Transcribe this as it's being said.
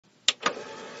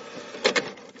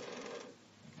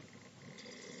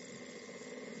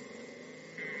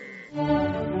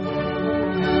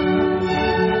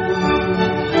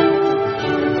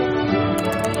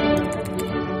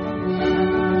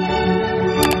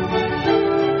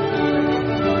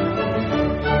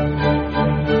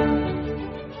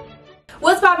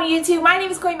YouTube? My name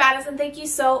is Corey Madison. Thank you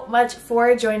so much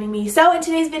for joining me. So in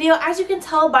today's video, as you can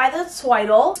tell by the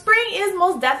title, spring is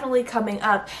most definitely coming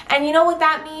up. And you know what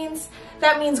that means?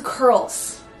 That means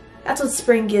curls. That's what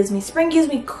spring gives me. Spring gives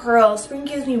me curls. Spring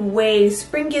gives me waves.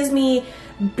 Spring gives me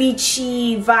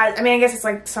beachy vibes. I mean, I guess it's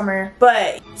like summer,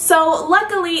 but so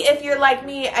luckily if you're like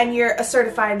me and you're a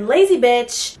certified lazy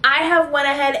bitch, I have went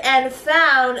ahead and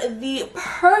found the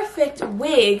perfect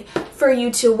wig for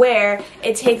you to wear.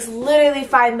 It takes literally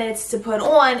 5 minutes to put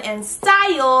on and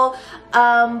style,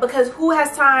 because who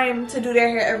has time to do their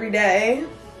hair every day?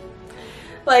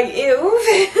 Like, ew.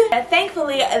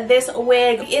 Thankfully, this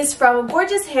wig is from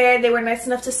Gorgius Hair. They were nice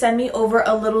enough to send me over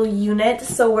a little unit,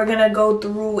 so we're gonna go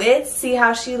through it, see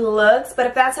how she looks. But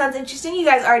if that sounds interesting, you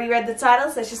guys already read the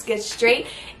title, so let's just get straight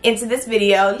into this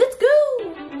video. Let's go!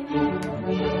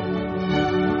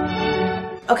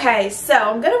 Okay, so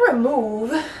I'm gonna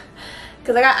remove,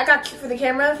 because I got cute for the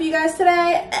camera for you guys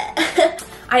today.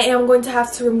 I am going to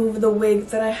have to remove the wig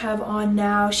that I have on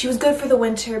now. She was good for the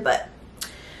winter, but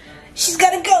she's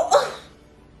gotta go.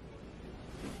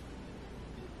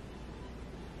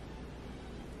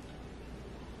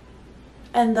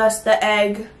 And thus the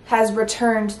egg has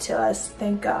returned to us,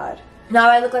 thank God. Now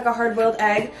I look like a hard-boiled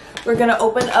egg. We're gonna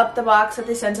open up the box that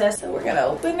they sent us. So we're gonna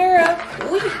open her up.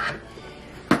 Ooh.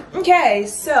 Okay,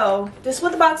 so this is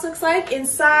what the box looks like.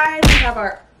 Inside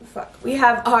we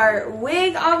have our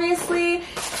wig, obviously.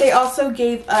 They also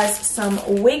gave us some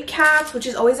wig caps, which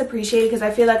is always appreciated because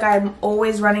I feel like I'm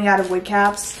always running out of wig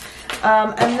caps.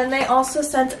 And then they also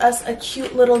sent us a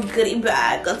cute little goodie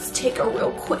bag. Let's take a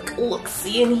real quick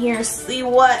look-see in here, see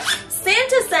what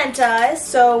Santa sent us.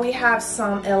 So we have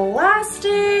some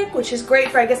elastic, which is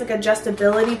great for, I guess, like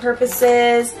adjustability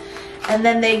purposes. And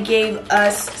then they gave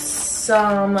us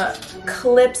some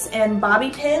clips and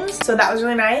bobby pins, so that was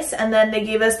really nice. And then they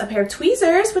gave us a pair of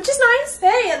tweezers, which is nice.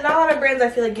 Hey, and not a lot of brands I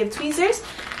feel like give tweezers.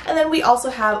 And then we also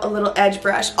have a little edge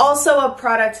brush, also a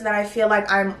product that I feel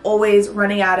like I'm always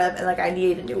running out of and like I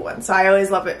need a new one. So I always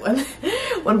love it when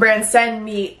when brands send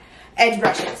me edge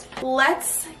brushes.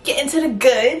 Let's get into the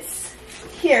goods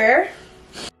here.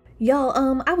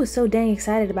 Y'all, I was so dang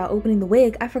excited about opening the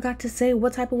wig, I forgot to say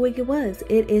what type of wig it was.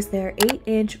 It is their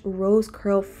 8-inch rose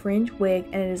curl fringe wig,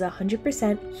 and it is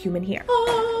 100% human hair.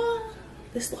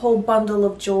 This whole bundle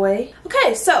of joy.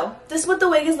 Okay, so this is what the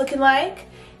wig is looking like.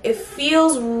 It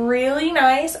feels really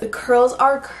nice. The curls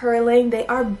are curling, they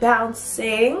are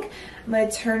bouncing. I'm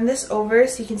gonna turn this over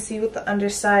so you can see what the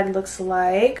underside looks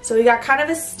like. So we got kind of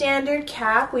a standard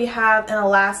cap. We have an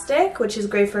elastic, which is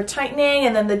great for tightening,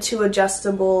 and then the two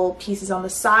adjustable pieces on the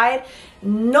side.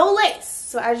 No lace.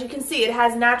 So as you can see, it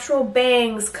has natural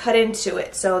bangs cut into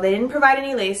it. So they didn't provide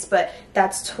any lace, but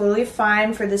that's totally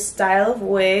fine for this style of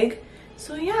wig.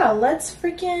 So yeah, let's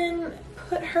freaking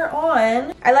put her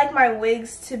on. I like my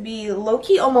wigs to be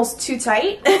low-key almost too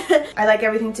tight. I like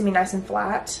everything to be nice and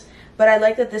flat. But I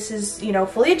like that this is, you know,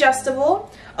 fully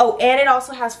adjustable. Oh, and it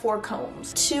also has 4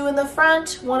 combs. 2 in the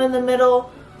front, 1 in the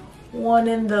middle, 1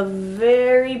 in the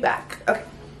very back. Okay,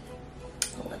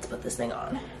 so let's put this thing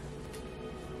on.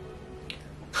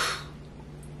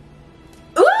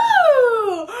 Ooh!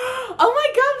 Oh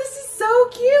my god, this is so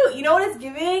cute. You know what it's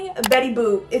giving? Betty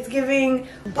Boop. It's giving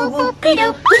boop boop beep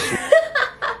doop.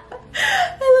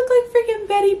 I look like freaking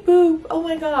Betty Boop. Oh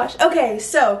my gosh. Okay,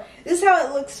 so this is how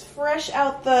it looks fresh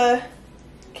out the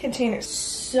container.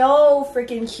 So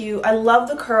freaking cute. I love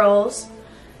the curls.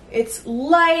 It's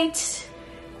light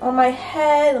on my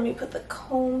head. Let me put the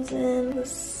combs in the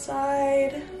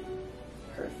side.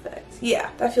 Perfect. Yeah,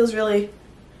 that feels really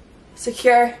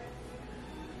secure.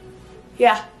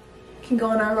 Yeah, can go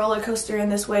on a roller coaster in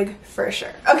this wig for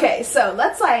sure. Okay, so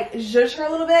let's like zhuzh her a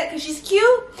little bit because she's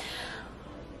cute.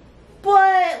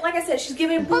 But like I said, she's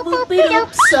giving boop boop beep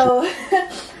doop. So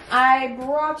I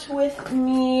brought with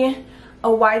me a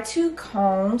Y2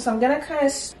 comb. So I'm gonna kind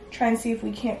of try and see if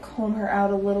we can't comb her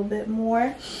out a little bit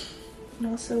more. And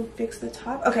also fix the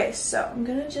top. Okay, so I'm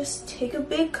gonna just take a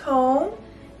big comb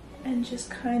and just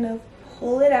kind of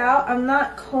pull it out. I'm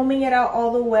not combing it out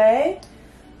all the way.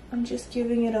 I'm just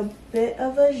giving it a bit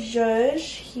of a zhuzh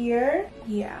here.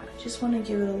 Yeah, just want to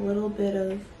give it a little bit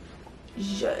of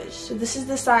zhuzh. So this is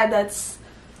the side that's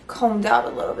combed out a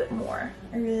little bit more.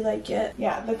 I really like it.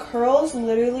 Yeah, the curls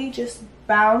literally just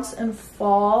bounce and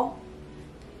fall.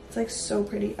 It's like so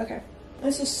pretty. Okay,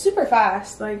 this is super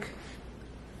fast. Like,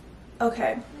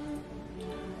 okay.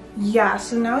 Yeah,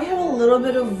 so now we have a little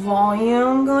bit of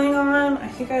volume going on. I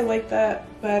think I like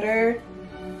that better.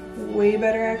 Way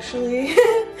better actually.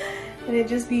 And it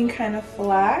just being kind of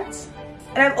flat.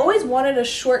 And I've always wanted a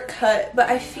short cut, but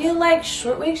I feel like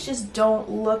short wigs just don't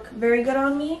look very good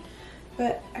on me.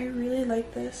 but I really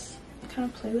like this. Kind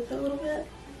of play with it a little bit.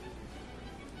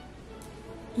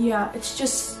 Yeah, it's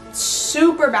just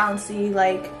super bouncy,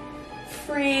 like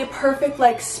free, perfect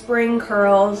like spring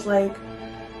curls. Like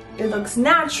it looks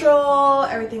natural,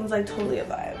 everything's like totally a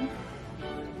vibe.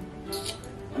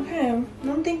 Okay,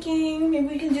 I'm thinking maybe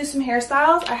we can do some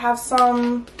hairstyles. I have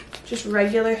some just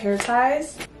regular hair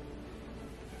ties.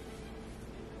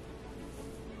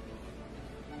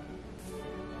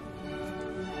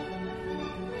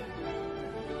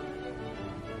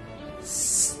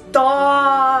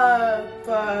 Stop!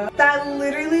 That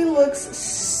literally looks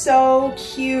so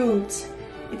cute.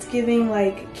 It's giving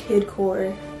like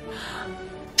kidcore.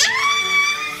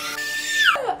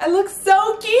 I look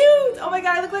so cute! Oh my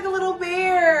god, I look like a little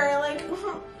bear. Like,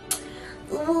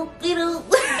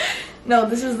 no,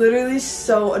 this is literally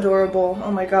so adorable.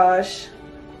 Oh my gosh.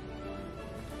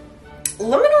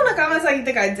 Let me know in the comments how you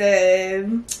think I did.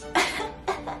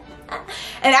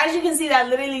 And as you can see, that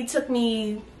literally took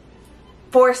me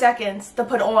 4 seconds to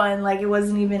put on. Like, it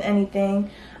wasn't even anything.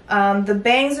 The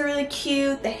bangs are really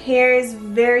cute. The hair is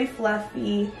very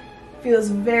fluffy. Feels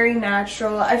very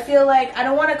natural. I feel like I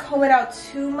don't want to comb it out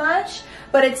too much,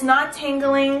 but it's not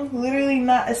tangling. Literally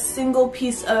not a single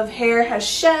piece of hair has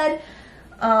shed.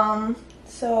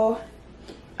 So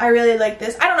I really like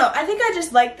this. I don't know. I think I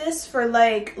just like this for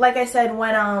like I said,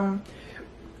 when I'm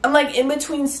like in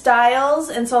between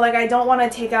styles, and so like I don't want to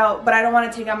take out, but I don't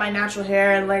want to take out my natural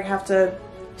hair and like have to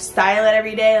style it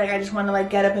every day. Like I just want to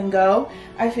like get up and go.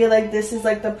 I feel like this is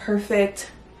like the perfect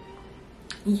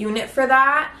unit for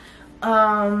that.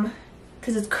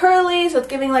 Because it's curly, so it's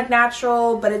giving like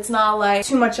natural, but it's not like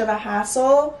too much of a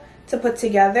hassle to put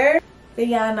together. But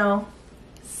yeah, no,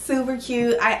 super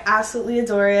cute. I absolutely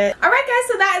adore it. Alright guys,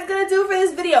 so that is gonna do it for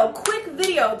this video. Quick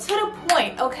video, to the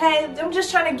point, okay? I'm just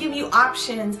trying to give you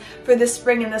options for the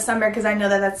spring and the summer because I know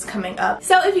that that's coming up.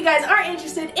 So if you guys are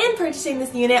interested in purchasing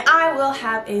this unit, I will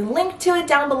have a link to it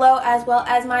down below, as well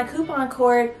as my coupon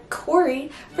code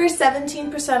Corey for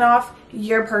 17% off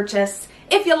your purchase.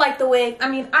 If you like the wig, I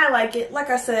mean, I like it. Like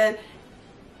I said,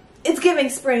 it's giving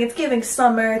spring, it's giving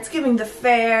summer, it's giving the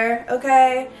fair,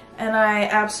 okay? And I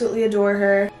absolutely adore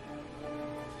her.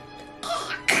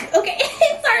 Okay,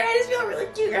 sorry, I just feel really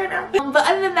cute right now. But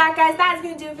other than that, guys, that is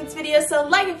going to do it for this video. So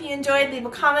like if you enjoyed, leave a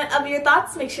comment of your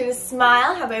thoughts. Make sure to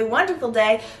smile. Have a wonderful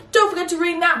day. Don't forget to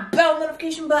ring that bell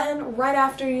notification button right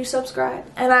after you subscribe.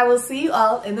 And I will see you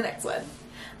all in the next one.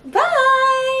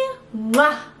 Bye!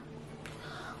 Mwah!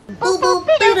 Boop, boop,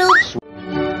 doodle.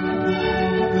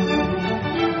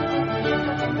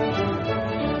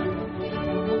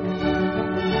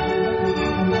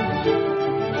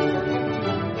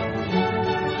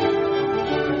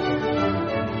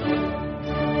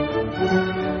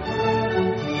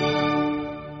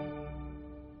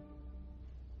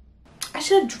 I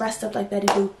should have dressed up like Betty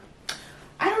Boop.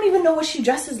 I don't even know what she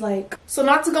dresses like. So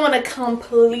not to go on a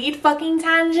complete fucking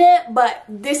tangent, but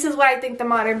this is what I think the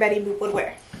modern Betty Boop would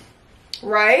wear.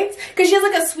 Right? Because she has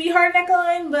like a sweetheart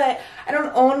neckline, but I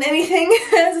don't own anything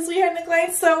that has a sweetheart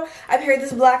neckline. So I paired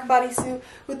this black bodysuit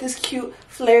with this cute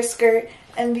flare skirt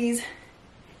and these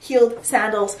heeled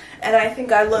sandals. And I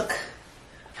think I look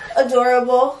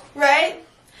adorable, right?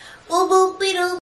 Boop boop beedle.